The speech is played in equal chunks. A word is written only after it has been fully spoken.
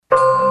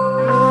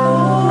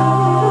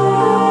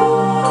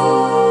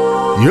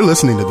You're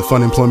listening to the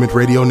Fun Employment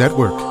Radio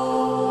Network. The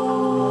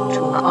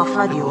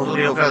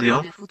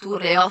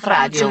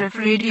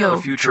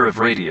future of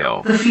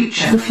radio. The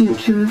future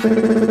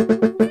of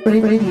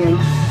radio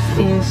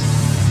is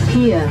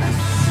here.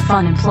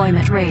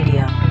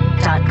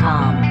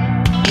 FunemploymentRadio.com.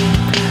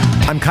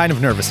 I'm kind of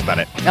nervous about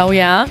it. Oh,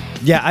 yeah?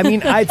 Yeah, I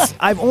mean,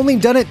 I've only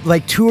done it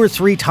like 2 or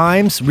 3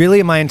 times,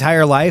 really, in my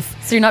entire life.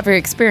 So you're not very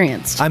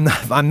experienced. I'm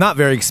not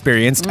very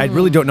experienced. I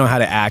really don't know how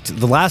to act.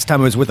 The last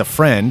time I was with a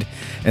friend,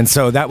 and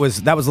so that was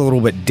a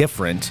little bit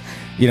different,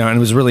 and it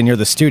was really near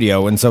the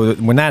studio. And so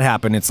when that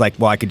happened, it's like,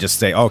 well, I could just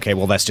say, okay,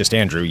 well, that's just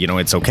Andrew.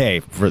 It's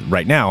okay for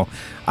right now.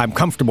 I'm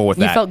comfortable with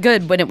that. You felt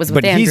good when it was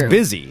with Andrew. But he's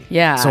busy.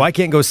 Yeah. So I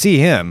can't go see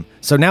him.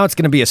 So now it's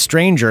going to be a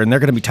stranger, and they're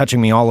going to be touching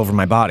me all over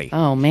my body.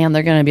 Oh, man,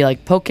 they're going to be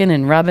like poking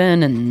and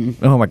rubbing and...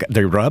 Oh, my God.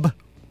 They rub?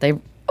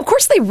 Of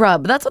course they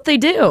rub. That's what they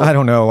do. I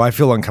don't know. I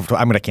feel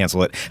uncomfortable. I'm going to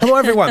cancel it. Hello,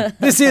 everyone.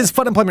 This is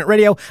Fun Employment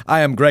Radio. I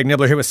am Greg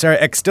Nibbler here with Sarah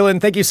X. Dillon.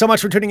 Thank you so much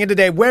for tuning in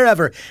today,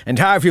 wherever and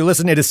however you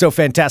listen. It is so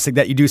fantastic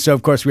that you do so.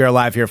 Of course, we are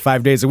live here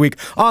 5 days a week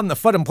on the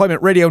Fun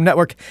Employment Radio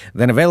Network,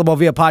 then available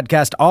via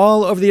podcast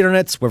all over the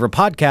internets, wherever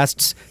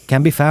podcasts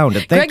can be found.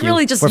 And thank Greg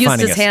really just used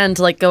his hand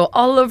to go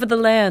all over the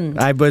land.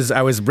 I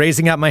was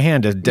raising out my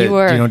hand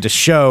to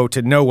show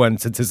to no one,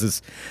 since this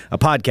is a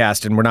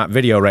podcast and we're not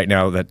video right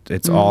now, that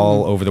it's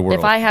all over the world.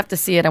 If I have to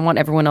see it, I want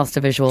everyone else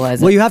to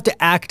visualize it. Well, you have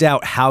to act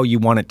out how you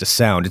want it to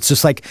sound. It's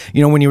just like,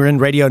 when you were in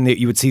radio and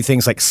you would see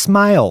things like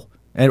smile.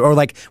 Or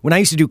like when I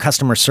used to do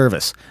customer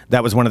service,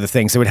 that was one of the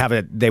things.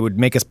 They would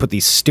make us put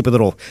these stupid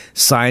little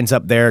signs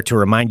up there to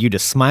remind you to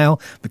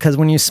smile, because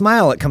when you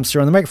smile, it comes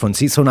through on the microphone.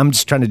 See, so I'm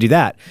just trying to do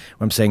that.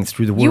 I'm saying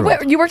through the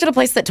world. You worked at a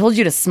place that told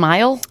you to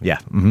smile? Yeah.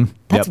 Mm-hmm.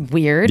 That's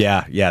weird.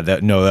 Yeah.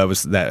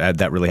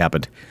 That really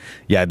happened.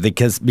 Yeah,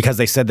 because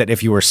they said that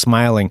if you were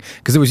smiling,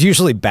 because it was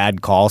usually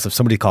bad calls. If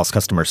somebody calls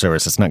customer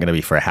service, it's not going to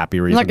be for a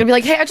happy reason. I'm not going to be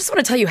like, hey, I just want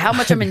to tell you how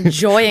much I'm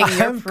enjoying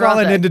your I'm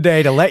calling in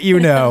today to let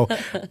you know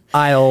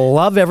I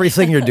love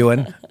everything you're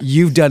doing.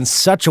 You've done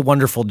such a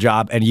wonderful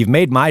job, and you've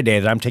made my day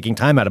that I'm taking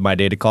time out of my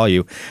day to call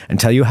you and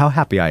tell you how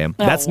happy I am.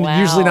 That's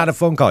usually not a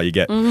phone call you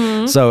get.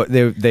 Mm-hmm. So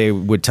they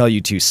would tell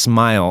you to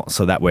smile,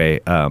 so that way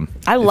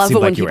I love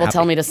it when people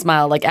tell me to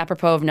smile, like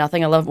apropos of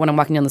nothing. I love when I'm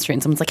walking down the street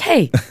and someone's like,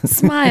 hey,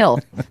 smile.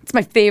 It's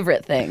my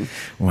favorite thing.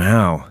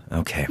 Wow.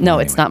 Okay. No,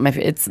 it's not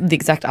it's the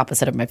exact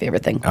opposite of my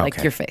favorite thing,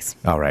 like your face.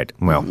 All right.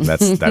 Well,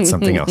 that's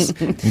something else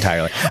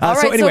entirely. All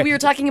right, so we were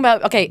talking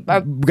about,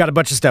 we've got a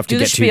bunch of stuff to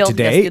get to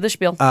today. Yes, do the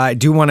spiel. I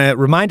do want to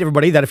remind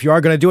everybody that if you are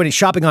going to do any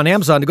shopping on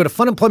Amazon, to go to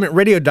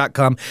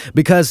funemploymentradio.com,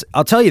 because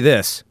I'll tell you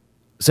this,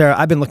 Sarah,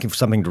 I've been looking for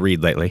something to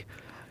read lately.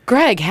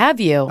 Greg, have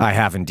you? I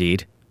have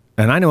indeed.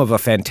 And I know of a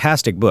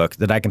fantastic book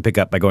that I can pick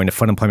up by going to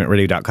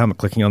funemploymentradio.com and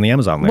clicking on the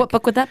Amazon link. What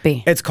book would that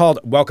be? It's called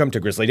Welcome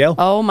to Grizzlydale.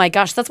 Oh my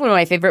gosh, that's one of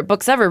my favorite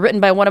books ever, written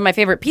by one of my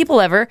favorite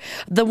people ever,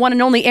 the one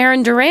and only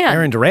Aaron Duran.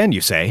 Aaron Duran,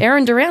 you say?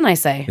 Aaron Duran, I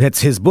say.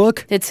 It's his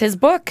book? It's his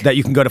book. That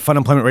you can go to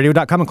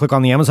funemploymentradio.com and click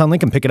on the Amazon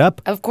link and pick it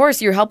up? Of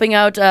course, you're helping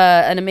out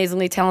an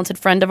amazingly talented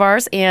friend of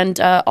ours, and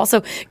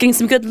also getting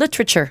some good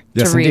literature to read.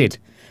 Yes, indeed.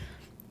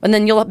 And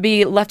then you'll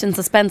be left in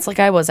suspense like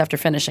I was after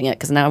finishing it,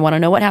 because now I want to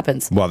know what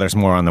happens. Well, there's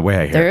more on the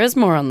way here. There is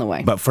more on the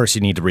way. But first,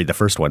 you need to read the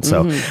first one.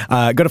 So go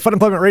to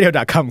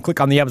funemploymentradio.com,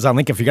 click on the Amazon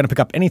link if you're going to pick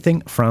up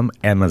anything from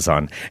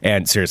Amazon.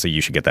 And seriously,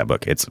 you should get that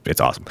book. It's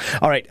awesome.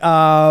 All right.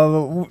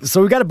 So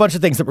we've got a bunch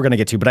of things that we're going to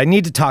get to, but I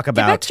need to talk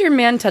about... Get back to your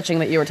man-touching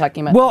that you were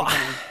talking about. Well...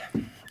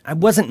 I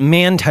wasn't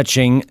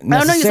man-touching necessarily. I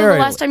don't know, you said the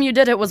last time you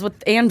did it was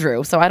with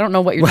Andrew, so I don't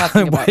know what you're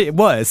talking about. It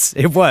was.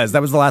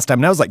 That was the last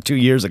time. That was like 2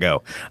 years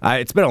ago.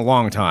 It's been a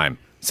long time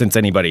since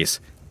anybody's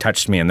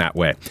touched me in that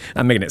way.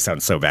 I'm making it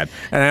sound so bad.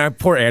 And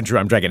poor Andrew,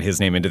 I'm dragging his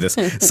name into this.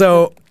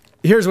 So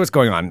here's what's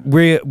going on.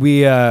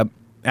 We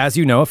as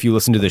you know, if you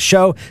listen to the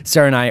show,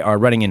 Sarah and I are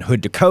running in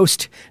Hood to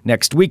Coast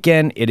next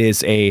weekend. It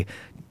is a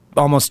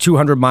almost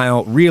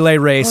 200-mile relay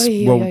race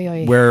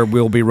where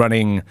we'll be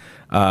running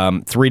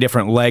 3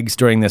 different legs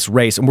during this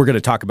race, and we're going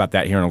to talk about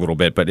that here in a little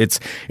bit. But it's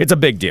a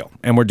big deal,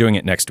 and we're doing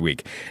it next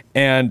week.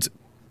 And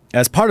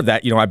as part of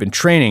that, I've been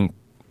training,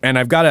 and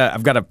I've got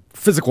a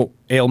physical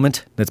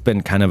ailment that's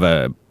been kind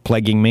of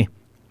plaguing me.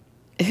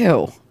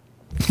 Ew.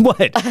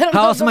 What?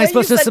 How else am I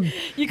supposed to...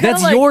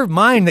 That's your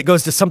mind that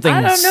goes to something...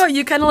 I don't know.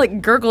 You kind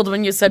of gurgled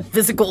when you said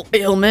physical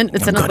ailment.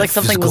 It sounded like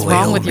something was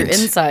wrong with your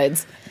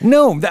insides.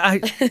 No,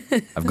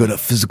 I've got a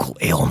physical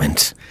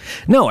ailment.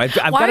 No, I've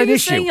got an issue. Why are you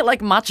saying it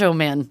like Macho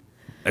Man?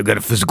 I've got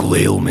a physical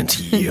ailment,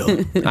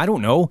 yeah. I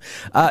don't know.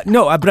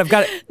 No, but I've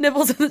got...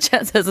 Nibbles in the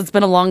chat says, it's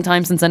been a long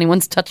time since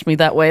anyone's touched me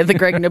that way. The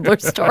Greg Nibbler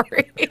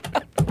story.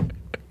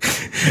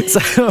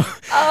 So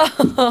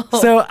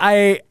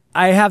I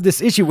have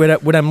this issue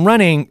when I'm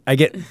running, I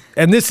get,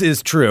 and this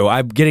is true,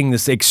 I'm getting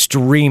this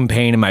extreme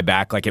pain in my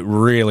back, like it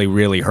really,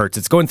 really hurts.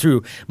 It's going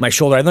through my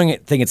shoulder. I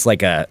don't think it's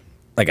like a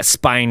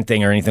spine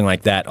thing or anything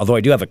like that, although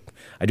I do have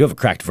a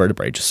cracked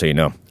vertebrae, just so you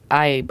know.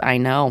 I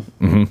know.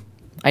 Mm-hmm.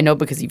 I know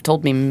because you've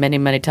told me many,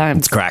 many times.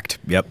 It's cracked,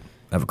 yep.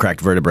 I have a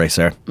cracked vertebrae,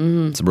 Sarah.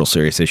 It's a real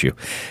serious issue.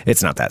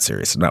 It's not that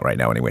serious. Not right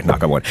now, anyway.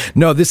 Knock on wood.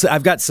 No,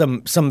 I've got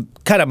some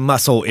kind of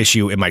muscle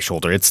issue in my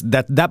shoulder. It's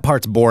that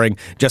part's boring.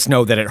 Just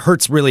know that it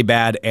hurts really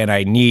bad, and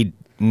I need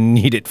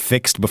it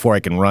fixed before I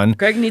can run.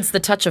 Greg needs the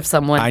touch of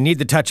someone. I need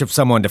the touch of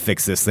someone to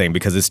fix this thing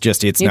because it's not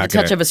going to... Need the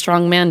touch of a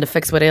strong man to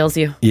fix what ails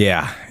you.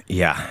 Yeah.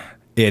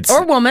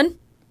 Or woman.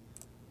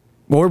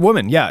 Or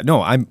woman, yeah. No,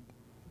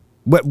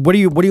 What are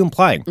you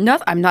implying?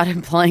 Nothing. I'm not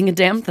implying a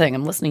damn thing.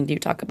 I'm listening to you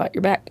talk about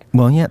your back.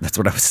 Well, yeah, that's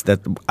what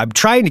I'm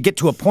trying to get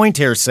to a point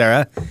here,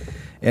 Sarah,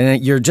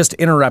 and you're just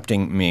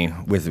interrupting me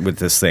with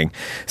this thing.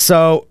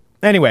 So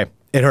anyway,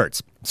 it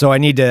hurts. So I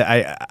need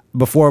to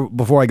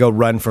before I go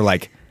run for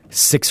like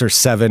 6 or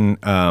 7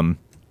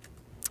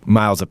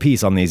 miles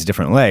apiece on these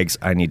different legs,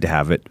 I need to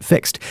have it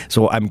fixed.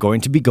 So I'm going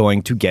to be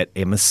going to get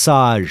a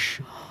massage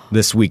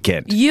this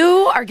weekend. You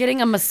are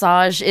getting a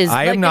massage.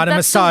 I am not a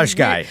massage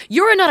guy.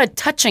 You're not a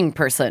touching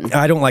person.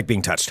 I don't like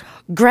being touched.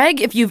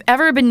 Greg, if you've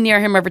ever been near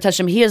him or ever touched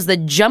him, he is the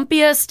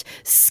jumpiest,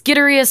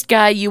 skitteriest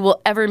guy you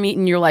will ever meet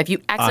in your life. You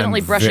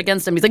accidentally brush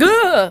against him. He's like,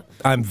 ugh!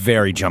 I'm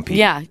very jumpy.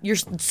 Yeah, you're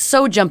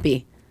so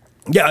jumpy.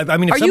 Yeah, I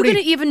mean, if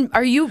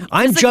are you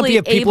I'm jumpy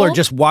if people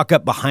just walk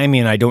up behind me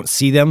and I don't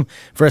see them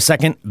for a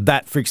second.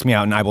 That freaks me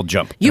out and I will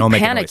jump. You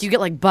panic. You get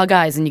like bug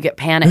eyes and you get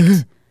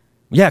panicked.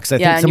 Yeah, because I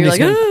think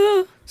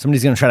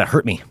somebody's going to try to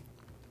hurt me.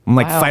 I'm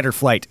like fight or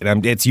flight,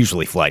 and it's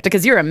usually flight.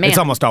 Because you're a man. It's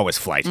almost always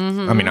flight.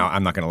 Mm-hmm. I mean,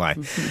 I'm not going to lie.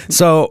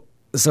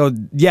 So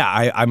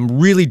yeah, I'm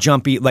really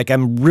jumpy. Like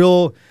I'm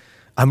real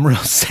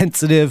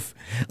sensitive.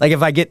 Like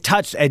if I get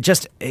touched, I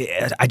just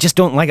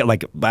don't like it.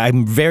 Like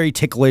I'm very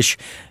ticklish.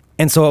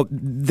 And so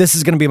this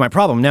is going to be my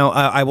problem. Now,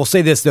 I will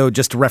say this, though,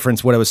 just to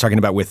reference what I was talking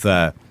about with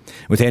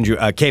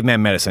Andrew,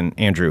 Caveman Medicine,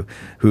 Andrew,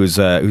 who's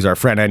our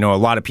friend. I know a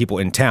lot of people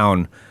in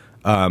town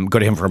go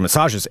to him for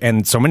massages,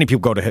 and so many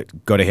people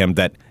go to him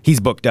that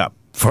he's booked up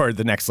for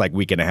the next like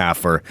week and a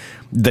half or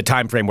the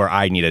time frame where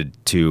I needed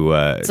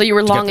to. So you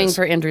were longing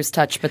for Andrew's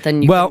touch, but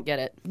then you couldn't get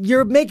it.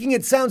 You're making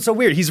it sound so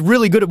weird. He's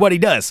really good at what he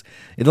does.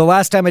 The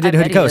last time I did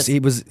Hood Coast, he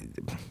was.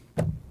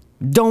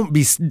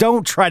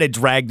 Don't try to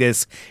drag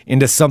this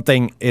into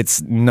something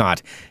it's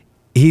not.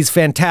 He's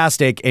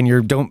fantastic,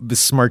 and don't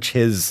besmirch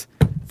his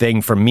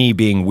thing for me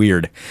being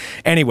weird.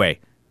 Anyway,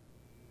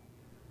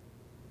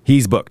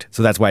 he's booked,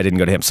 so that's why I didn't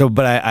go to him. So,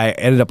 but I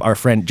ended up, our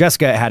friend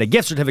Jessica had a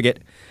gift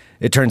certificate.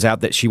 It turns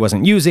out that she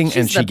wasn't using,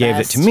 and she gave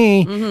it to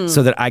me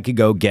so that I could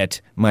go get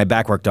my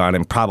back work done,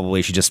 and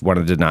probably she just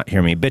wanted to not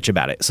hear me bitch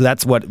about it. So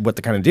that's what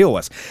the kind of deal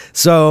was.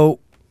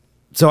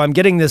 So I'm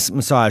getting this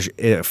massage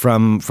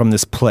from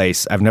this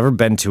place. I've never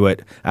been to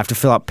it. I have to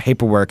fill out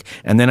paperwork,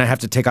 and then I have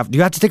to take off. Do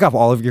you have to take off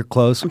all of your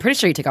clothes? I'm pretty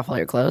sure you take off all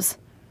your clothes.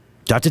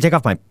 Do I have to take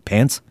off my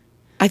pants?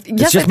 Yes,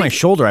 it's just my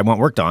shoulder I want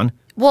worked on.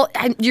 Well,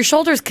 your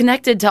shoulder's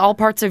connected to all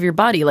parts of your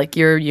body. Like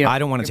I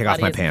don't want to take off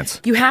my pants.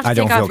 You have to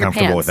take off your pants. I don't feel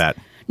comfortable with that.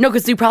 No,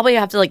 because you probably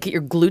have to like get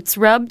your glutes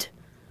rubbed.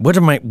 What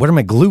are my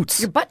glutes?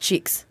 Your butt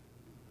cheeks.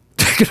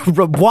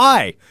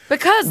 Why?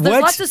 Because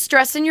there's lots of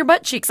stress in your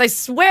butt cheeks. I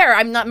swear,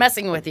 I'm not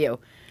messing with you.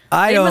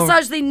 I don't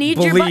massage, they need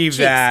your butt cheeks. believe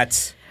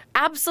that.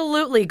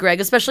 Absolutely,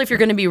 Greg. Especially if you're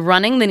going to be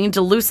running, they need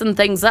to loosen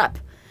things up.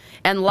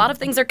 And a lot of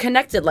things are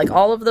connected. Like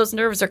all of those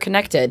nerves are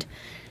connected.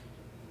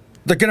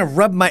 They're going to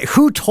rub my...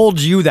 Who told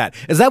you that?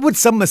 Is that what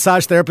some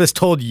massage therapist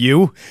told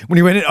you when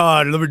you went in?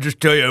 Oh, let me just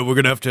tell you, we're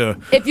going to have to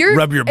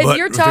rub your butt. If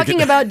you're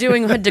talking about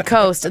doing hood to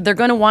coast, they're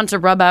going to want to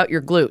rub out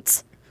your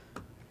glutes.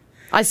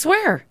 I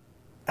swear.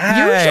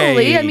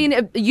 Usually, I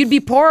mean, you'd be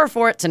poorer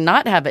for it to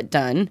not have it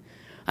done.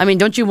 I mean,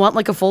 don't you want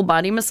like a full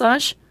body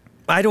massage?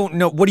 I don't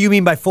know. What do you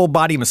mean by full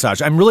body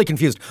massage? I'm really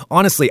confused.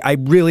 Honestly, I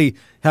really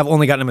have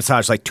only gotten a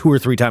massage like 2 or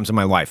 3 times in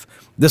my life.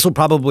 This will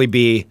probably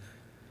be,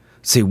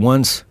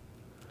 once.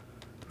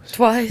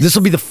 Twice. This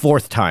will be the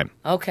 4th time.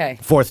 Okay.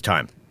 4th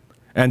time.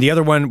 And the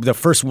other one, the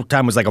first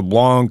time was like a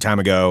long time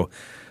ago.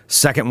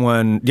 Second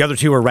one, the other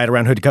 2 were right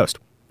around Hood to Coast.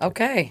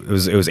 Okay. It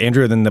was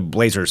Andrew and then the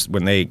Blazers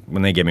when they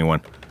gave me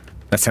one.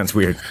 That sounds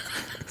weird.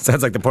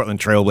 Sounds like the Portland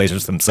Trail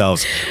Blazers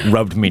themselves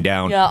rubbed me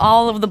down. Yeah,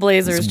 all of the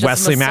Blazers. Just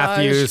Wesley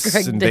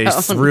Matthews, and they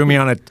threw me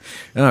on a...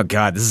 Oh,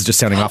 God, this is just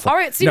sounding awful. All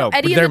right, so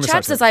Eddie in the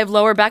chat says I have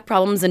lower back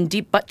problems and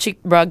deep butt cheek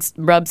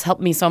rubs help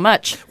me so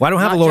much. Well, I don't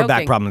have a lower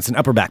back problem. It's an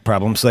upper back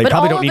problem, so they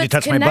probably don't need to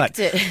touch my butt.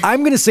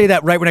 I'm going to say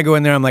that right when I go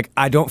in there. I'm like,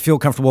 I don't feel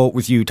comfortable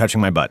with you touching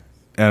my butt.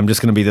 And I'm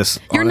just going to be this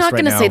You're not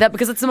going to say that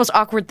because it's the most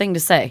awkward thing to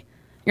say.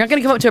 You're not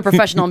going to come up to a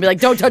professional and be like,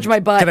 don't touch my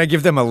butt. Can I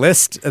give them a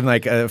list and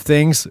like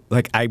things?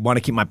 Like, I want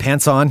to keep my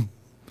pants on.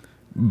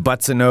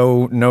 Butt's a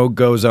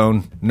no-go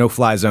zone,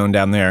 no-fly zone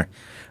down there.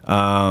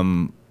 I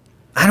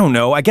don't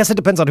know. I guess it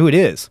depends on who it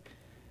is.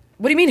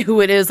 What do you mean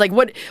who it is? Like,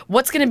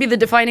 what's going to be the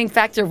defining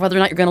factor of whether or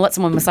not you're going to let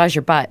someone massage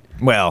your butt?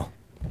 Well,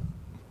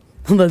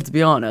 let's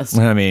be honest.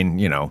 I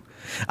mean,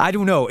 I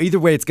don't know. Either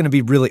way, it's going to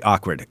be really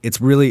awkward.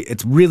 It's really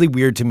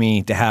weird to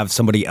me to have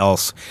somebody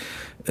else...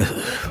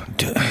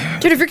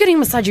 Dude, if you're getting a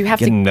massage, you have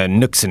getting the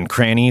nooks and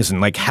crannies, and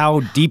like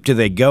how deep do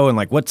they go, and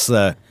like what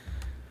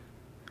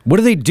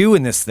do they do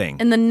in this thing?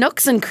 In the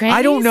nooks and crannies?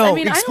 I don't know.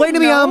 Explain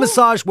to me how a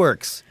massage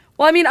works.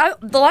 Well, I mean,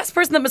 the last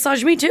person that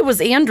massaged me too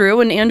was Andrew,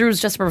 and Andrew's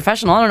just a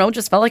professional. I don't know, it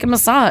just felt like a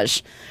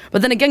massage.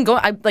 But then again,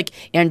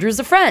 Andrew's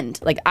a friend.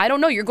 Like, I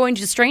don't know, you're going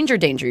to stranger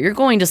danger. You're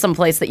going to some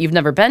place that you've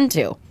never been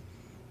to.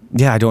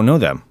 Yeah, I don't know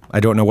them. I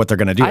don't know what they're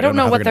going to do. I don't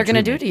know what they're going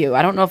to do to you.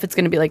 I don't know if it's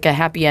going to be like a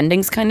happy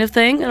endings kind of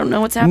thing. I don't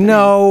know what's happening.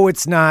 No,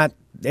 it's not.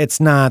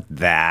 It's not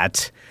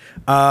that.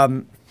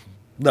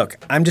 Look,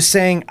 I'm just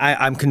saying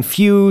I'm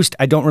confused.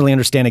 I don't really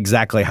understand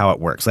exactly how it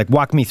works. Like,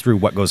 walk me through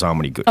what goes on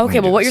when you go. Okay,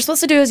 well, what you're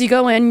supposed to do is you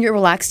go in, you're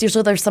relaxed.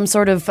 Usually there's some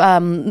sort of,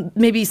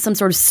 maybe some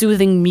sort of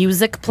soothing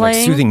music playing.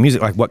 Like soothing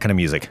music? Like what kind of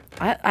music?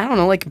 I don't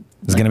know, like...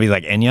 Is it going to be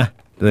like Enya?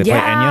 Do they play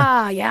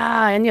Enya?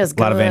 Yeah, Enya's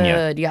good. A lot of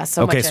Enya. Yeah,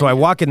 so much Okay, so Enya. I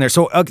walk in there.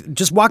 So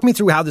just walk me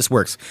through how this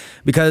works.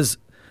 Because...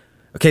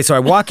 Okay, so I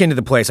walk into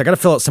the place. I got to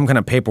fill out some kind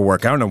of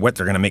paperwork. I don't know what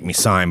they're going to make me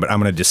sign, but I'm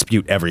going to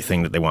dispute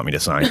everything that they want me to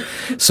sign.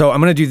 So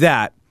I'm going to do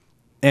that.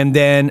 And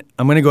then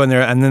I'm going to go in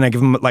there, and then I give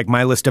them like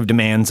my list of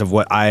demands of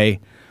what I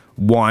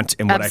want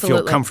and what I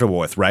feel comfortable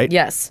with, right?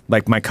 Yes.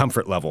 Like my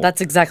comfort level.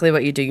 That's exactly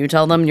what you do. You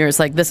tell them, you're just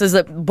like, this is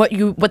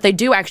what they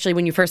do actually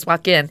when you first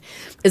walk in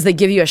is they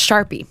give you a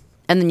Sharpie.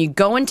 And then you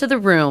go into the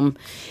room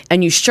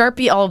and you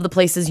Sharpie all of the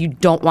places you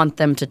don't want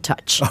them to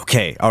touch.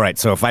 Okay, all right.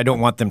 So if I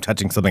don't want them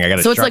touching something, I got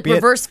to Sharpie it? So it's like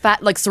reverse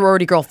fat, like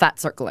sorority girl fat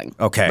circling.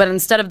 Okay. But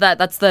instead of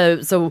that,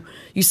 so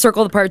you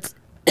circle the parts.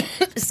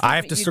 I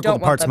have to circle the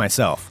parts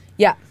myself.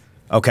 Yeah.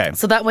 Okay.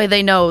 So that way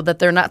they know that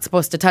they're not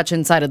supposed to touch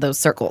inside of those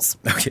circles.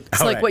 Okay.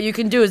 So like what you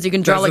can do is you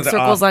can draw Those like are the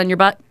circles on your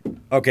butt.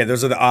 Okay,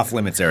 those are the off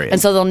limits areas.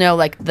 And so they'll know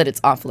like that it's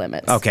off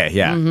limits. Okay,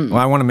 yeah. Well,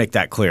 I want to make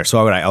that clear,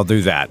 so I'll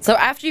do that. So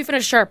after you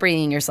finish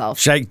Sharpieing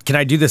yourself. Can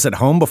I do this at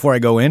home before I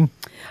go in?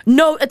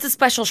 No, it's a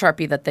special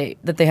Sharpie that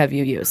they have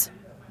you use.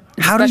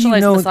 It's How a do you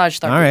specialized know? massage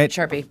Sharpie. All right.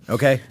 Sharpie.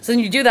 Okay. So then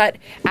you do that.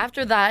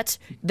 After that,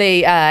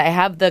 they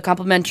have the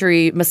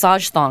complimentary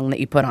massage thong that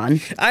you put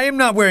on. I am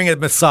not wearing a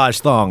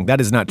massage thong.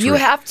 That is not true. You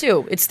have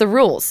to. It's the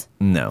rules.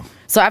 No.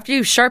 So after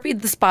you've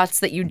Sharpied the spots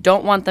that you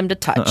don't want them to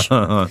touch,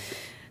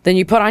 then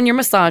you put on your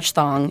massage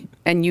thong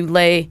and you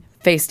lay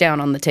face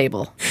down on the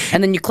table.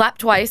 And then you clap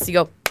twice. You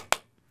go...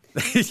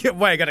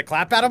 Why, I got to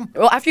clap at them?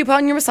 Well, after you put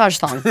on your massage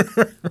thong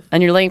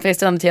and you're laying face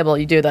down on the table,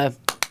 you do the...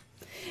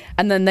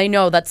 And then they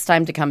know that's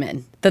time to come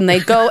in. Then they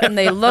go and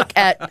they look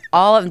at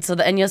all of them. So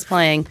the Enya's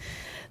playing.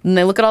 And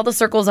they look at all the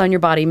circles on your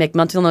body, make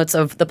mental notes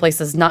of the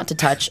places not to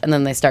touch, and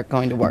then they start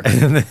going to work.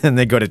 And then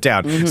they go to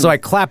town. So I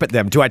clap at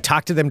them. Do I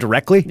talk to them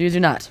directly? You do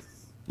not.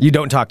 You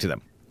don't talk to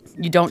them.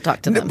 You don't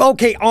talk to them.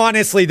 Okay,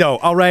 honestly, though,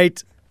 all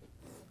right?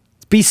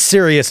 Be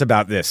serious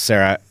about this,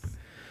 Sarah.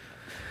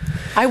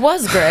 I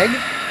was, Greg.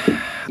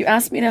 You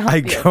asked me to help you.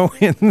 I go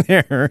in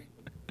there.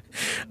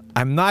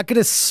 I'm not going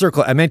to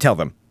circle. I may tell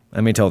them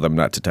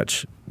not to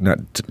touch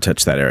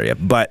that area.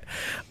 But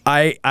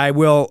I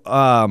will.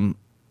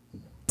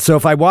 So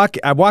if I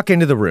walk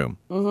into the room,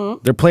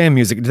 they're playing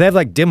music. Do they have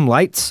like dim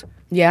lights?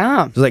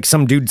 Yeah. There's like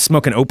some dude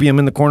smoking opium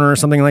in the corner or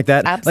something like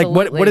that.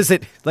 Absolutely. Like what is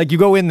it? Like you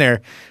go in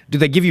there. Do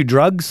they give you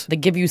drugs? They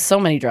give you so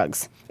many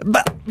drugs.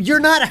 But you're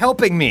not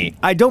helping me.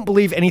 I don't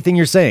believe anything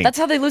you're saying. That's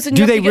how they loosen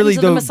you up to get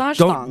into the massage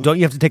thong. Don't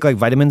you have to take like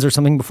vitamins or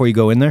something before you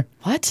go in there?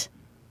 What?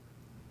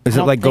 Is I it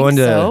don't like think going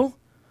to so.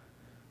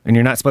 and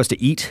you're not supposed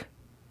to eat?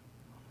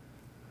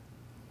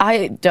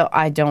 I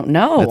don't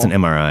know. That's an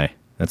MRI.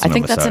 I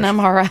think that's an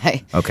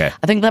MRI. Okay.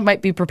 I think that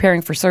might be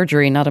preparing for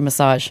surgery, not a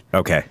massage.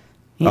 Okay.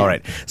 Yeah. All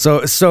right.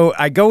 So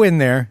I go in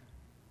there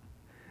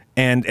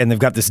and they've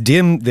got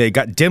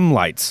dim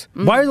lights.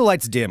 Why are the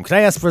lights dim? Can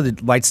I ask for the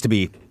lights to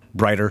be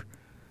brighter?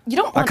 You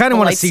don't. I kind of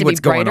want to see what's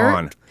going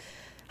on.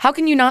 How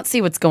can you not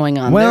see what's going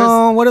on?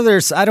 Well,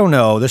 I don't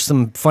know. There's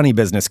some funny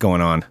business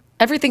going on.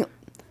 Everything.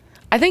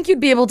 I think you'd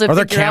be able to Are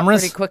there figure out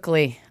cameras? pretty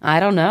quickly. I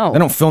don't know. They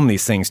don't film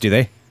these things, do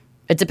they?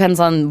 It depends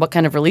on what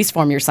kind of release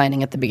form you're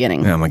signing at the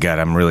beginning. Oh my God,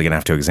 I'm really gonna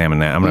have to examine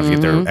that. I'm gonna have to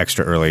get there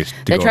extra early.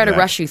 They try to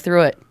rush you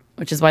through it,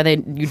 which is why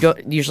you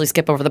don't usually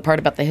skip over the part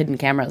about the hidden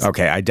cameras.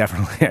 Okay, I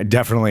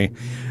definitely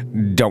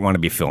don't want to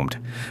be filmed.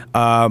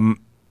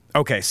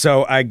 Okay,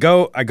 so I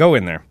go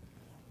in there.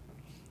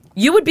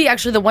 You would be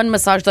actually the one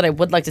massage that I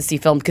would like to see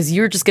filmed because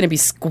you're just going to be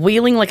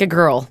squealing like a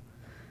girl.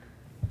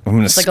 I'm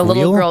gonna It's like a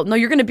little girl. No,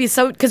 you're going to be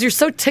because you're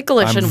so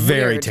ticklish and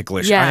very weird.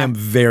 ticklish. Yeah. I am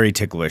very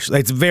ticklish.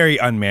 It's very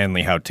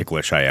unmanly how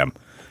ticklish I am.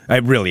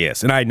 It really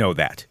is, and I know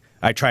that.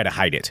 I try to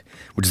hide it,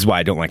 which is why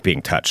I don't like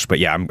being touched. But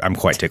yeah, I'm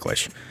quite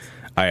ticklish.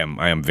 I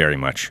am very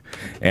much,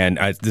 and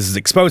this is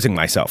exposing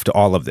myself to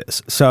all of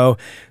this. So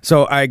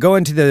I go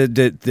into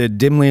the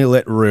dimly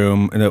lit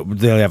room, and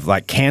they have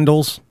like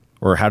candles,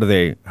 or how do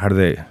they?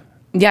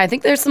 Yeah, I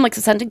think there's some like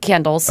scented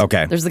candles.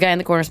 Okay. There's the guy in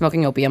the corner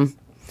smoking opium.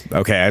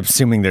 Okay, I'm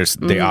assuming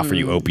they offer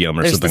you opium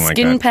or There's something the like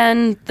skin that.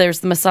 pen, there's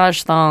the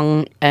massage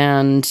thong,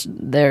 and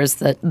there's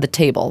the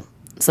table.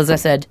 So as I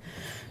said,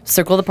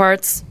 circle the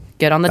parts,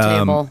 get on the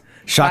table.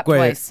 clap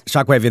twice.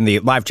 Shockwave in the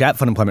live chat,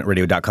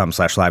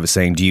 funemploymentradio.com/live is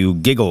saying, do you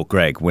giggle,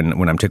 Greg,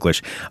 when I'm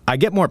ticklish? I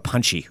get more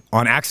punchy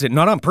on accident,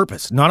 not on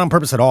purpose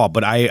at all,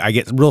 but I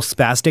get real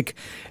spastic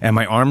and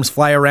my arms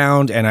fly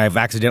around and I've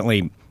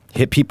accidentally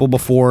hit people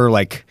before,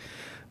 like,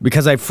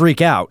 because I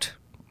freak out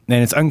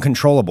and it's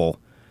uncontrollable.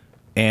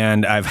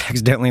 and I've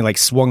accidentally like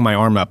swung my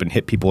arm up and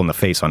hit people in the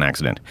face on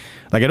accident.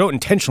 Like I don't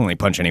intentionally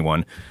punch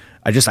anyone.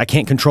 I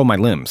can't control my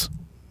limbs.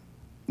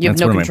 You have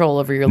That's no what control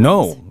over your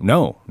limbs.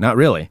 No, not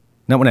really.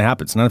 Not when it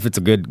happens. Not if it's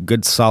a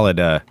good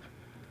solid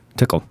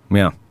tickle.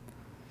 Yeah.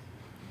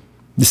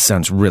 This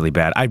sounds really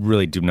bad. I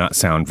really do not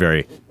sound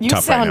very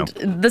tough right now.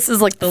 This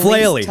is like the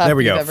Flaily. least tough There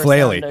we go. you've ever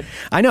Flaily. sounded.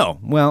 I know.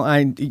 Well,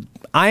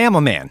 I am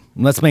a man.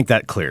 Let's make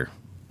that clear.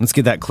 Let's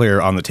get that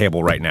clear on the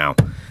table right now.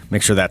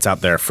 Make sure that's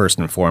out there first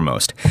and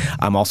foremost.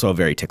 I'm also a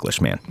very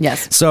ticklish man.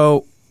 Yes.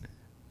 So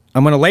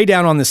I'm going to lay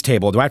down on this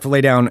table. Do I have to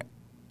lay down?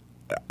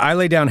 I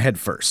lay down head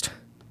first.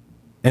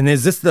 And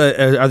is this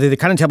are they the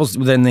kind of tables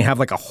then they have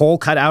like a hole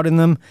cut out in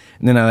them,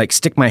 and then I like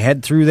stick my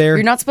head through there?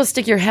 You're not supposed to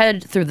stick your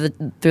head through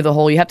the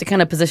hole. You have to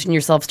kind of position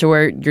yourselves to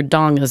where your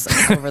dong is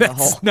over the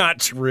hole. That's not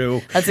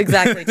true. That's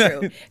exactly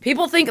true.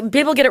 People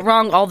get it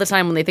wrong all the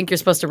time when they think you're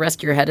supposed to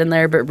rest your head in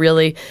there, but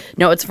really,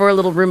 no, it's for a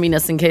little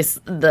roominess in case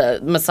the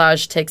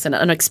massage takes an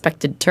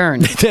unexpected turn.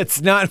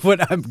 That's not what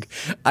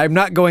I'm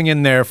not going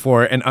in there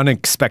for an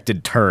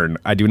unexpected turn.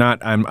 I do not.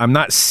 I'm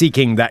not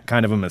seeking that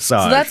kind of a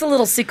massage. So that's a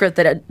little secret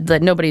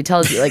that nobody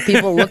tells you. Like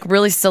people look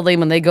really silly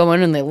when they go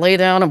in and they lay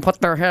down and put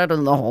their head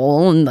in the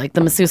hole, and like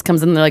the masseuse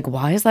comes in and they're like,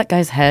 "Why is that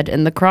guy's head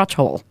in the crotch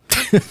hole?"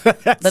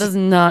 That is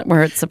not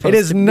where it's supposed to be. It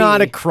is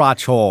not a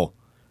crotch hole.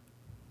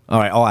 All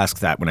right, I'll ask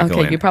that when I go in.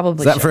 Okay, you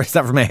probably is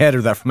that for my head or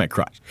is that for my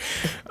crotch?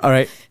 All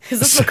right. Is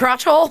this the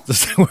crotch hole?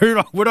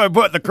 Where do I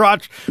put the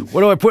crotch?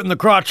 What do I put in the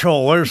crotch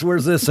hole?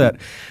 Where's this at?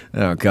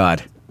 Oh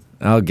God,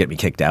 that'll get me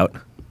kicked out.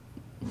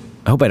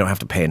 I hope I don't have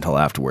to pay until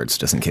afterwards,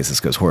 just in case this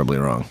goes horribly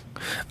wrong.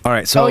 All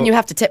right, so and you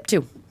have to tip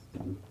too.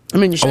 I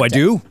mean, you should. I tip.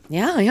 do?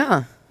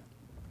 Yeah.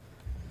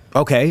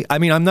 Okay. I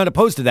mean, I'm not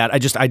opposed to that.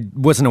 I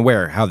wasn't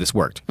aware how this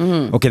worked.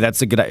 Mm-hmm. Okay,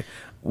 that's a good idea.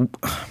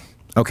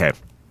 Okay.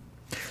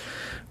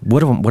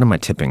 What am I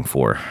tipping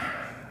for?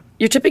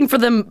 You're tipping for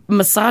them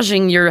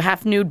massaging your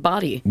half-nude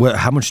body. Well,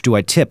 how much do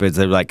I tip? Is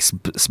there like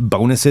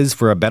bonuses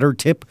for a better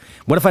tip?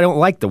 What if I don't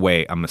like the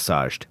way I'm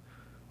massaged?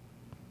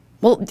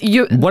 Well,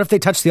 What if they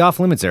touch the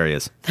off-limits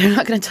areas? They're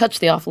not going to touch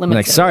the off-limits.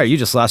 Like, sorry, you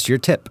just lost your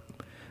tip.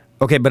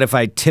 Okay, but if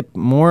I tip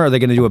more, are they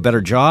going to do a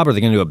better job? Are they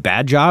going to do a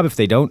bad job if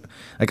they don't?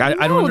 Like, I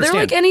don't understand.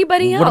 They're like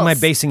anybody else. What am I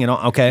basing it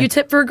on? Okay. You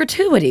tip for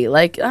gratuity.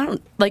 Like,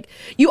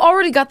 you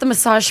already got the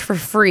massage for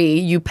free,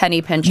 you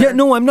penny pincher. Yeah,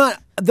 no, I'm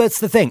not. That's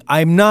the thing.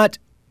 I'm not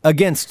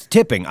against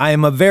tipping. I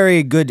am a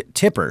very good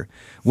tipper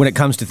when it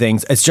comes to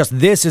things. It's just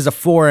this is a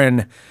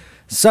foreign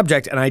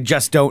subject, and I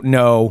just don't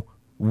know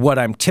what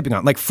I'm tipping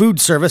on. Like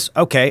food service,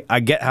 okay, I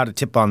get how to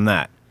tip on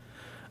that.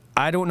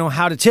 I don't know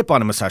how to tip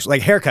on a massage.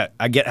 Like haircut,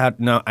 I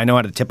know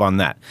how to tip on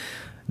that.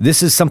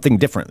 This is something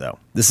different, though.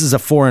 This is a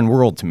foreign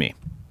world to me,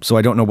 so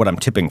I don't know what I'm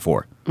tipping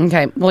for.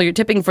 Okay, well, you're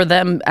tipping for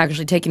them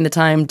actually taking the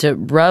time to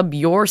rub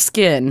your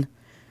skin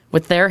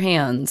with their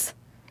hands.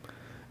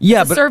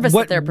 Yeah, the but service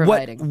that they're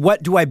providing.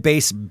 What do I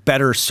base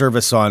better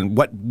service on?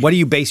 What do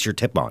you base your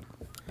tip on?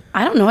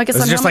 I don't know. I guess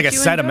Is on it just how like a much you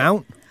set enjoy.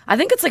 amount? I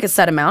think it's like a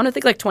set amount. I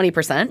think like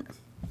 20%.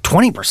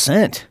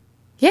 20%?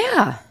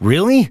 Yeah.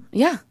 Really?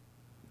 Yeah.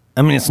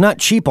 I mean, it's not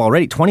cheap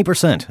already.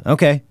 20%.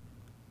 Okay.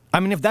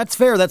 I mean, if that's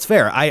fair, that's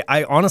fair.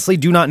 I honestly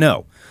do not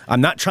know. I'm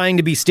not trying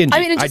to be stingy. I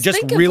mean, I just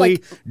think of,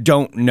 really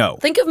don't know.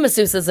 Think of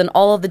masseuses and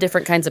all of the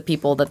different kinds of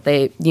people that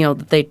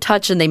they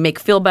touch and they make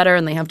feel better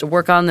and they have to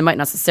work on. They might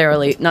not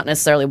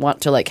necessarily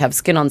want to like have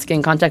skin on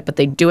skin contact, but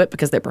they do it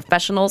because they're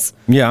professionals.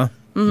 Yeah.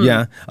 Mm-hmm.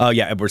 Yeah. Oh,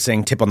 yeah. We're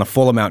saying tip on the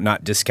full amount,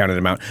 not discounted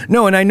amount.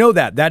 No, and I know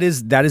that. That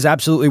is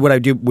absolutely what I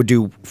would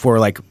do for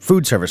like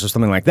food service or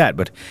something like that.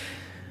 But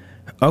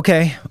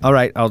okay. All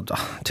right. I'll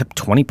tip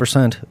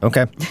 20%.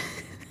 Okay.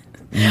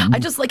 I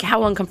just like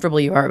how uncomfortable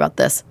you are about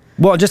this.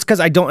 Well, just because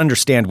I don't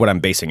understand what I'm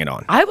basing it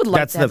on. I would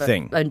like that's to have the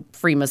thing. a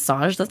free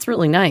massage. That's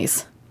really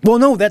nice. Well,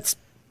 no, that's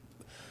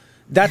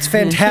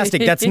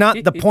fantastic. That's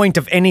not the point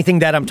of anything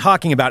that I'm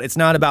talking about. It's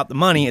not about the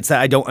money. It's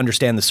that I don't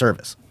understand the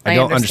service. I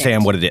don't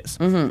understand what it is.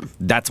 Mm-hmm.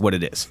 That's what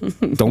it is.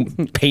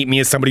 Don't paint me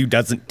as somebody who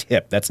doesn't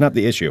tip. That's not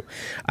the issue.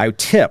 I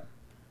tip.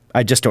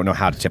 I just don't know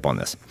how to tip on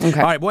this. Okay.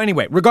 All right. Well,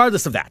 anyway,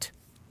 regardless of that.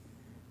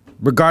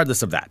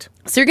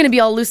 So you're going to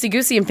be all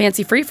loosey-goosey and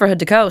fancy-free for Hood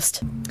to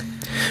Coast.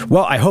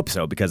 Well, I hope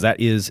so, because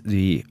that is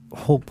the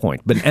whole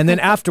point. And then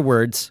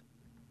afterwards,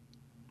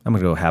 I'm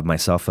going to go have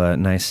myself a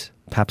nice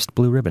Pabst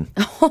Blue Ribbon.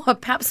 Oh, a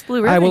Pabst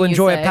Blue Ribbon, I will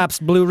enjoy you say? A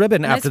Pabst Blue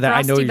Ribbon Nice after that.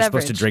 I know frosty you're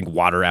supposed to beverage. drink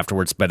water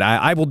afterwards, but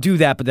I will do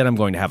that, but then I'm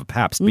going to have a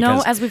Pabst.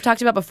 Because No, as we've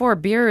talked about before,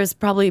 beer is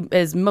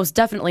most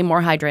definitely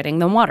more hydrating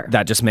than water.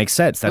 that just makes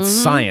sense. That's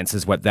Mm-hmm. science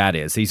is what that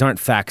is. These aren't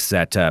facts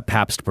that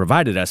Pabst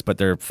provided us, but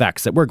they're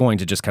facts that we're going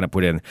to just kind of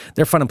put in.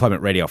 They're Fun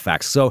Employment Radio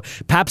facts. So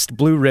Pabst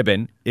Blue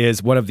Ribbon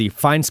is one of the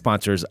fine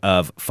sponsors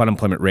of Fun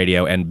Employment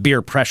Radio and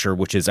Beer Pressure,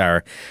 which is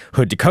our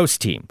Hood to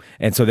Coast team.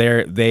 And so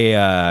they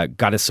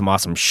got us some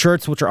awesome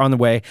shirts, which are on the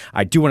way.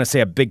 I do want to say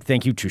a big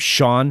thank you to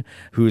Sean,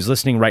 who's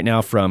listening right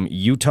now from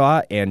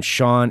Utah, and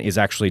Sean is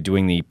actually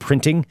doing the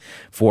printing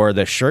for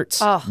the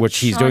shirts, which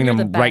he's Sean, doing you're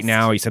them the right best.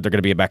 now. He said they're going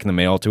to be back in the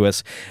mail to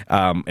us,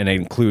 and it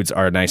includes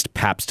our nice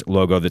Pabst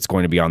logo that's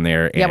going to be on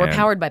there. Yeah, we're and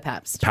powered by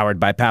Pabst. Powered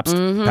by Pabst.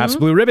 Pabst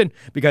Blue Ribbon,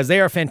 because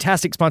they are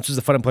fantastic sponsors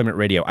of Fun Employment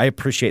Radio. I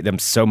appreciate them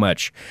so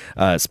much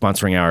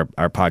sponsoring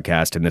our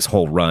podcast and this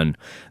whole run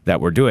that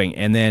we're doing.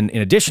 And then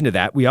in addition to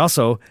that, we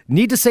also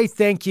need to say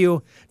thank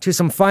you to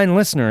some fine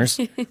listeners.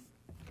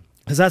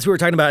 Because that's what we were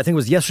talking about, I think it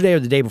was yesterday or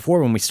the day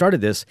before when we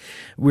started this.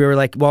 We were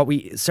like, well,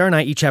 Sarah and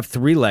I each have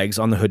 3 legs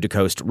on the Hood to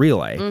Coast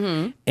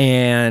relay.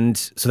 And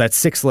so that's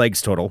 6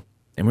 legs total.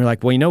 And we're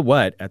like, well, you know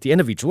what? At the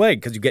end of each leg,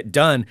 because you get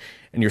done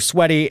and you're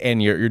sweaty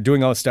and you're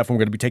doing all this stuff and we're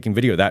going to be taking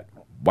video of that,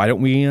 why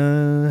don't we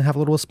have a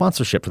little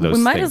sponsorship for those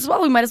We might things? as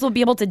well. We might as well be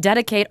able to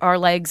dedicate our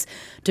legs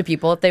to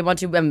people if they want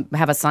to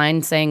have a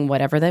sign saying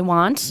whatever they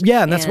want.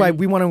 Yeah, and that's why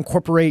we want to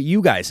incorporate you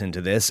guys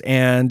into this.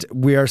 And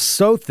we are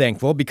so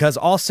thankful because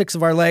all 6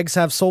 of our legs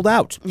have sold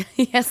out.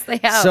 Yes, they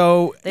have.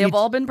 So they have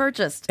all been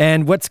purchased.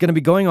 And what's going to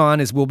be going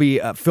on is we'll be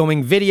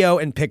filming video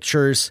and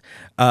pictures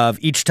of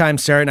each time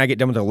Sarah and I get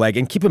done with a leg.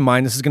 And keep in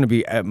mind, this is going to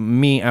be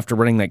me after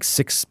running like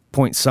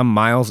 6-point-some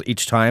miles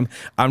each time.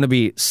 I'm going to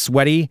be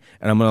sweaty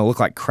and I'm going to look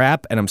like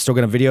crap. And I'm still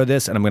going to video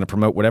this and I'm going to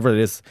promote whatever it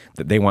is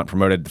that they want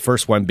promoted. The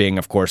first one being,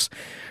 of course,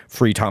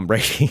 Free Tom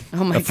Brady.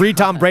 Oh my A Free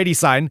Tom Brady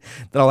sign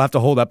that I'll have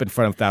to hold up in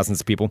front of thousands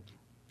of people.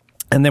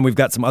 And then we've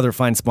got some other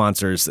fine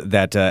sponsors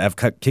that have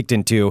kicked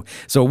into.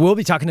 So we'll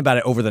be talking about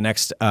it over the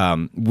next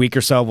week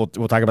or so. We'll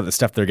talk about the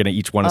stuff they're going to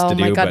each want us to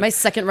do. Oh my God, but my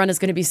second run is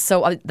going to be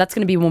that's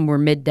going to be when we're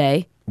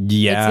midday.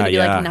 Yeah, it's going to be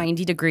yeah. like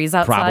 90 degrees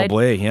outside.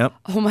 Probably, yep.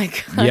 Oh my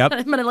God. Yep.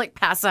 I'm going to like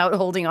pass out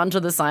holding onto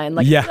the sign.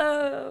 Like, Yeah.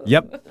 "No."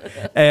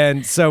 Yep.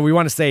 And so we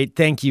want to say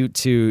thank you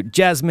to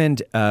Jasmine,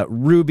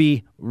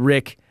 Ruby,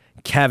 Rick,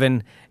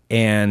 Kevin,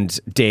 and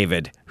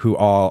David, who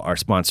all are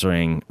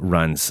sponsoring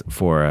runs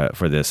for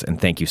this.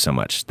 And thank you so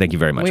much. Thank you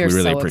very much. We are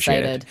really so appreciate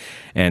excited. it.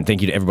 And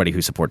thank you to everybody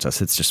who supports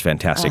us. It's just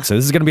fantastic. So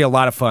this is going to be a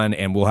lot of fun,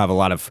 and we'll have a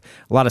lot of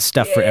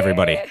stuff for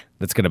everybody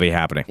that's going to be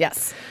happening.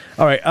 Yes.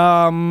 All right.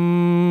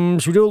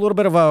 Should we do a little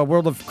bit of a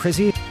World of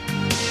Crazy?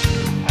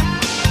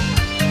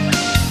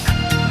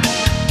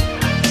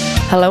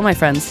 Hello, my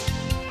friends.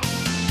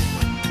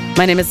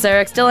 My name is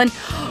Sarah X. Dillon.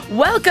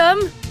 Welcome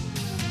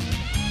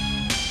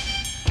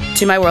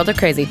to my World of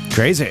Crazy.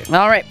 Crazy.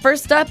 All right,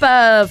 first up,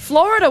 a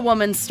Florida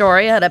woman's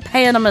story out of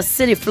Panama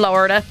City,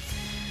 Florida.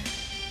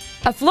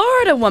 A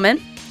Florida woman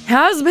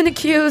has been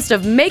accused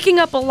of making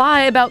up a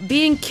lie about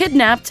being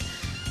kidnapped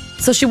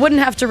so she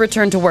wouldn't have to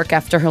return to work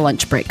after her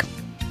lunch break.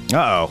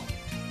 Uh-oh.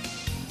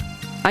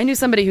 I knew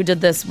somebody who did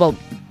this, well,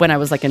 when I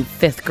was like in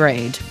 5th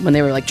grade, when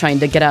they were like trying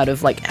to get out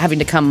of like having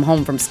to come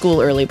home from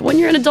school early. But when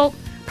you're an adult,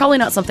 probably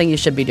not something you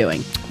should be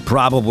doing.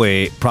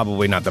 Probably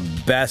not the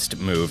best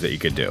move that you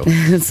could do.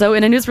 So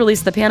in a news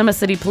release, the Panama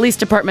City Police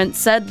Department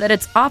said that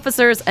its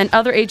officers and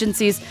other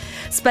agencies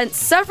spent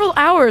several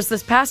hours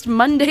this past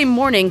Monday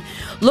morning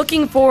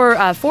looking for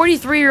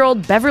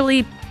 43-year-old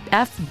Beverly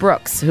F.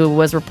 Brooks, who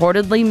was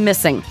reportedly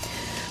missing.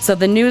 So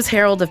the News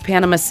Herald of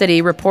Panama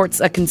City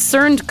reports a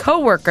concerned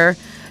coworker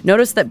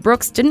noticed that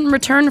Brooks didn't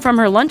return from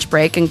her lunch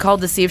break and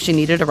called to see if she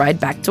needed a ride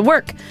back to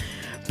work.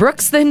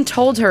 Brooks then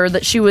told her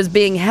that she was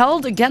being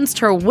held against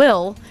her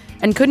will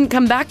and couldn't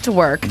come back to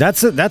work.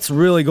 That's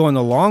really going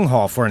the long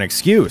haul for an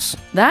excuse.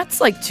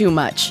 That's like too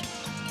much.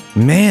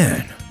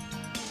 Man.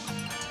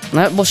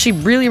 Well, she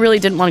really, really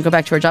didn't want to go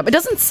back to her job. It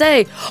doesn't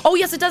say. Oh,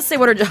 yes, it does say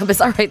what her job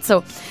is. All right,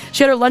 so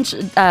she had her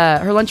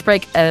lunch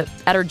break at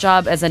her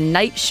job as a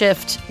night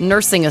shift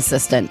nursing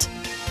assistant.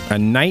 A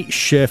night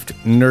shift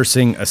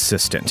nursing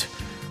assistant.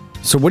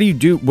 So what do you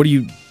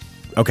do?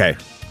 Okay.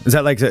 Is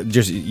that like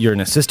just you're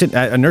an assistant,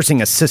 a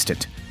nursing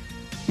assistant?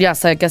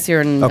 Yes, I guess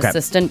you're an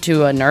assistant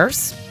to a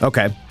nurse.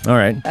 Okay, all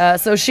right.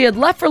 So she had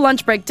left for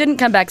lunch break, didn't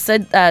come back,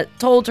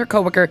 told her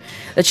coworker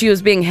that she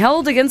was being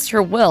held against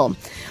her will.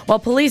 While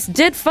police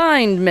did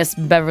find Miss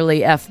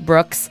Beverly F.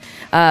 Brooks,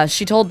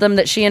 she told them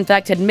that she, in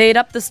fact, had made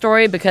up the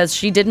story because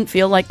she didn't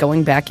feel like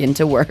going back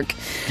into work.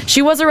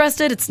 She was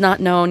arrested. It's not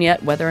known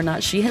yet whether or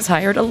not she has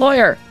hired a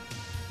lawyer.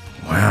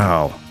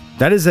 Wow.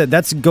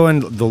 That's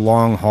going the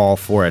long haul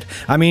for it.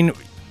 I mean,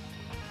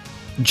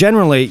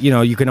 generally,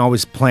 you can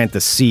always plant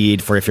the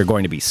seed for if you're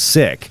going to be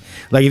sick.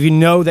 Like, if you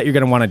know that you're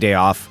going to want a day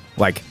off,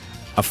 like,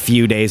 a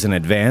few days in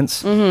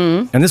advance.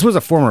 Mm-hmm. And this was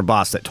a former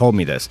boss that told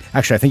me this.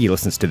 Actually, I think he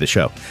listens to the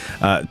show.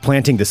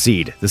 Planting the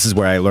seed. This is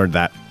where I learned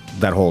that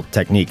whole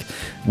technique.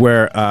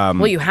 Where,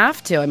 well, you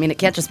have to. I mean, it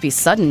can't just be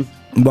sudden.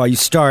 Well, you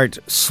start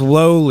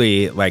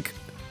slowly, like,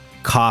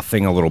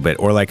 coughing a little bit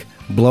or, like,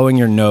 blowing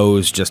your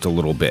nose just a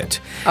little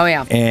bit. Oh,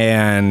 yeah.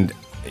 And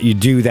you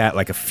do that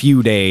like a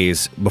few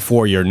days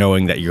before you're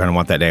knowing that you're going to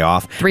want that day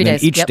off. 3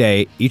 days.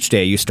 Each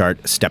day you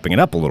start stepping it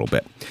up a little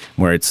bit,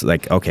 where it's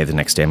like, okay, the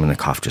next day I'm going to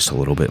cough just a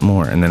little bit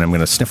more, and then I'm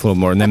going to sniff a little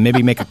more, and then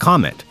maybe make a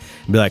comment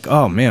and be like,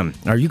 oh man,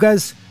 do you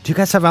guys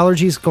have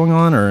allergies going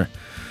on, or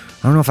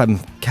I don't know if I'm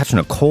catching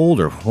a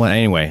cold or what.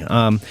 Anyway,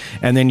 and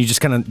then you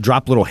just kind of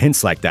drop little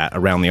hints like that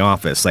around the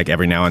office, like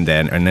every now and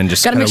then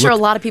just got to make sure a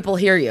lot of people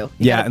hear you.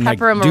 Yeah, and like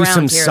pepper 'em do around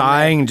some here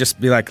sighing and just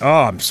be like,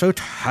 oh, I'm so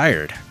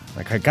tired.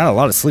 Like I got a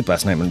lot of sleep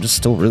last night, but I'm just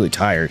still really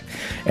tired.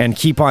 And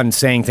keep on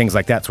saying things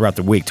like that throughout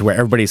the week to where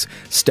everybody's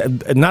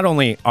not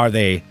only are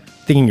they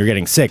thinking you're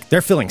getting sick, they're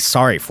feeling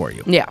sorry for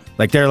you. Yeah.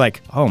 Like they're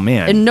like, oh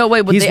man, in no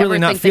way would he's they really ever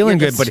not think feeling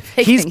that you're good, but just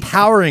he's faking.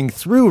 powering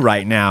through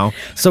right now.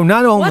 So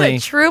not only What a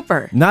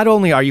trooper. Not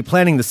only are you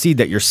planting the seed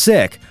that you're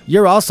sick,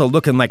 you're also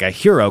looking like a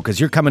hero because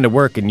you're coming to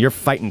work and you're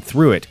fighting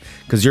through it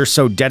because you're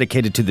so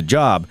dedicated to the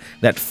job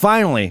that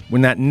finally,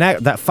 when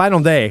that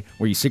final day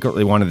where you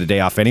secretly wanted the day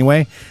off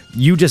anyway,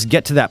 you just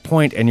get to that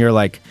point and you're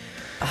like,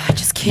 I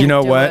just can't. you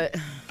know do what? It.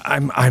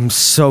 I'm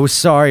so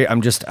sorry.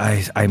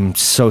 I'm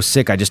so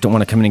sick. I just don't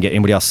want to come in and get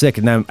anybody else sick.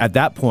 And then at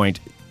that point,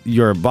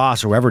 your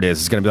boss or whoever it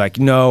is going to be like,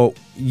 no,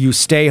 you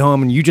stay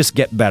home and you just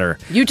get better.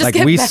 You just like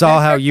get we better.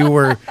 saw how you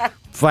were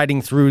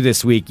fighting through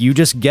this week. You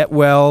just get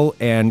well,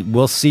 and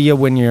we'll see you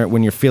when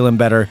you're feeling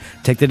better.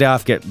 Take the day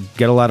off, get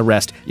a lot of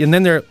rest, and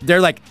then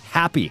they're like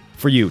happy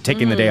for you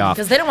taking the day off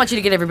Because they don't want you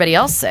to get everybody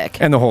else sick.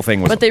 And the whole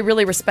thing was, But they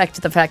really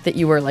respect the fact that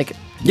you were like,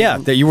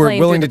 that you were playing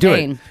willing to through do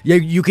the it. pain. Yeah,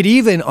 you could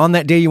even on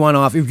that day you want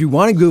off, if you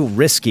want to go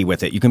risky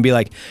with it, you can be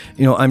like,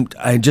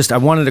 I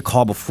wanted to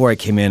call before I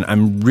came in.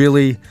 I'm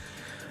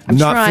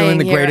not feeling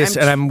the here. greatest,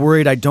 and I'm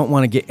worried I don't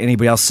want to get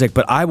anybody else sick,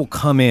 but I will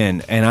come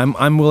in, and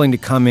I'm willing to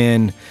come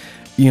in,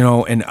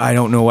 and I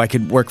don't know, I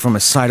could work from a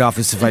side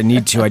office if I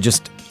need to.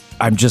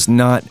 I'm just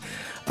not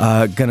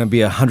gonna be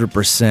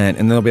 100%,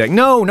 and they'll be like,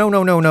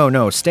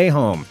 no, stay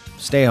home,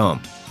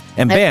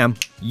 and bam,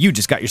 you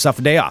just got yourself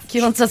a day off.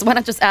 Keelan says, why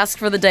not just ask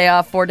for the day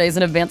off 4 days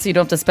in advance so you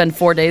don't have to spend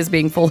 4 days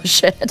being full of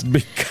shit?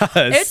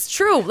 Because It's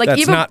true. Like,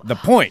 that's even, not the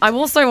point. I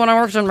will say when I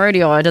worked on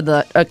radio, I did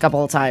that a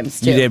couple of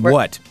times too. You did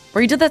what?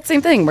 Where you did that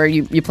same thing where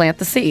you plant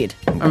the seed.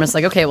 I'm just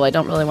like, okay, well, I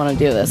don't really want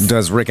to do this.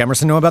 Does Rick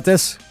Emerson know about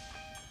this?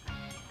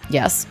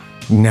 Yes.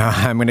 No,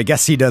 I'm going to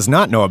guess he does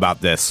not know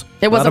about this.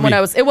 It wasn't when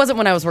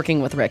I was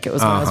working with Rick. It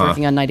was when I was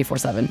working on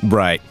 94.7.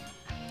 Right.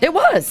 It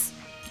was.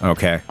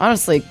 Okay.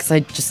 Honestly, because I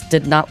just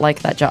did not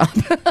like that job.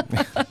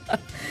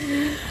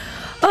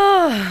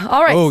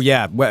 All right. Oh,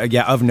 yeah. Well,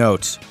 yeah, of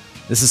note.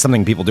 This is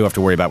something people do have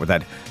to worry about with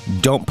that.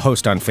 Don't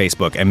post on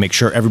Facebook and make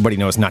sure everybody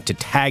knows not to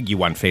tag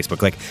you on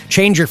Facebook. Like,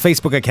 change your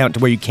Facebook account to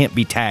where you can't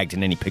be tagged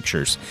in any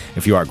pictures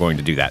if you are going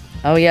to do that.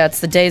 Oh, yeah. It's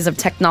the days of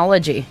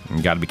technology.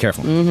 You got to be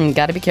careful.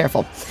 Got to be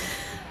careful.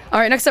 All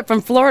right. Next up,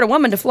 from Florida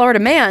woman to Florida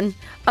man,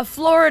 a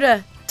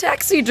Florida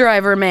taxi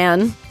driver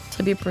man,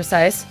 to be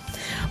precise.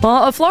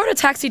 Well, a Florida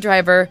taxi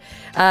driver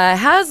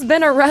has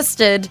been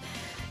arrested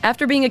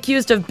after being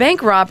accused of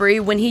bank robbery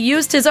when he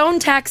used his own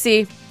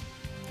taxi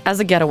as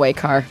a getaway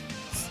car.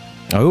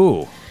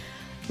 Oh.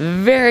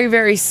 Very,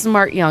 very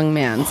smart young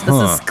man. So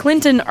this is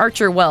Clinton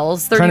Archer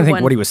Wells, 31. Trying to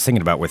think what he was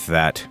thinking about with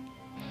that.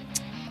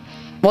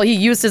 Well, he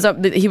used his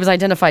own, he was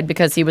identified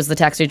because he was the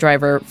taxi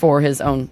driver for his own